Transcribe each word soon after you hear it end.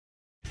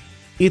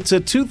It's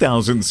a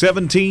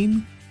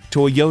 2017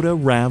 Toyota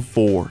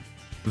RAV4.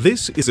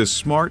 This is a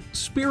smart,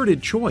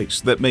 spirited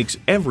choice that makes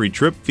every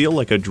trip feel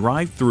like a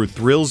drive through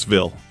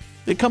Thrillsville.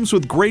 It comes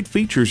with great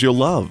features you'll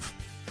love: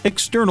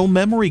 external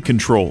memory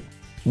control,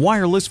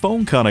 wireless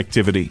phone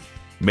connectivity,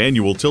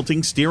 manual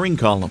tilting steering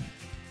column,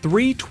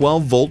 3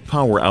 12-volt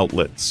power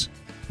outlets,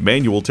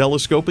 manual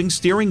telescoping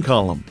steering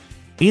column,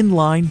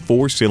 inline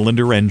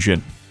 4-cylinder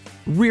engine,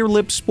 rear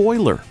lip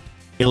spoiler,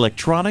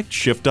 electronic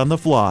shift on the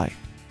fly,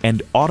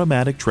 and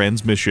automatic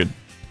transmission.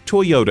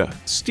 Toyota,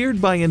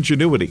 steered by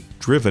ingenuity,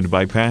 driven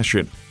by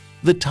passion.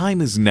 The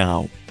time is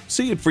now.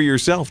 See it for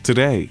yourself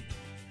today.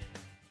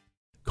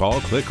 Call,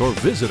 click, or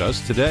visit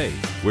us today.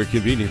 We're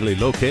conveniently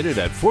located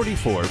at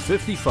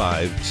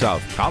 4455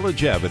 South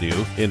College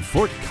Avenue in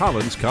Fort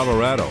Collins,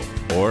 Colorado,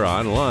 or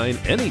online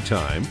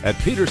anytime at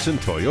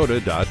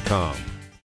pedersentoyota.com.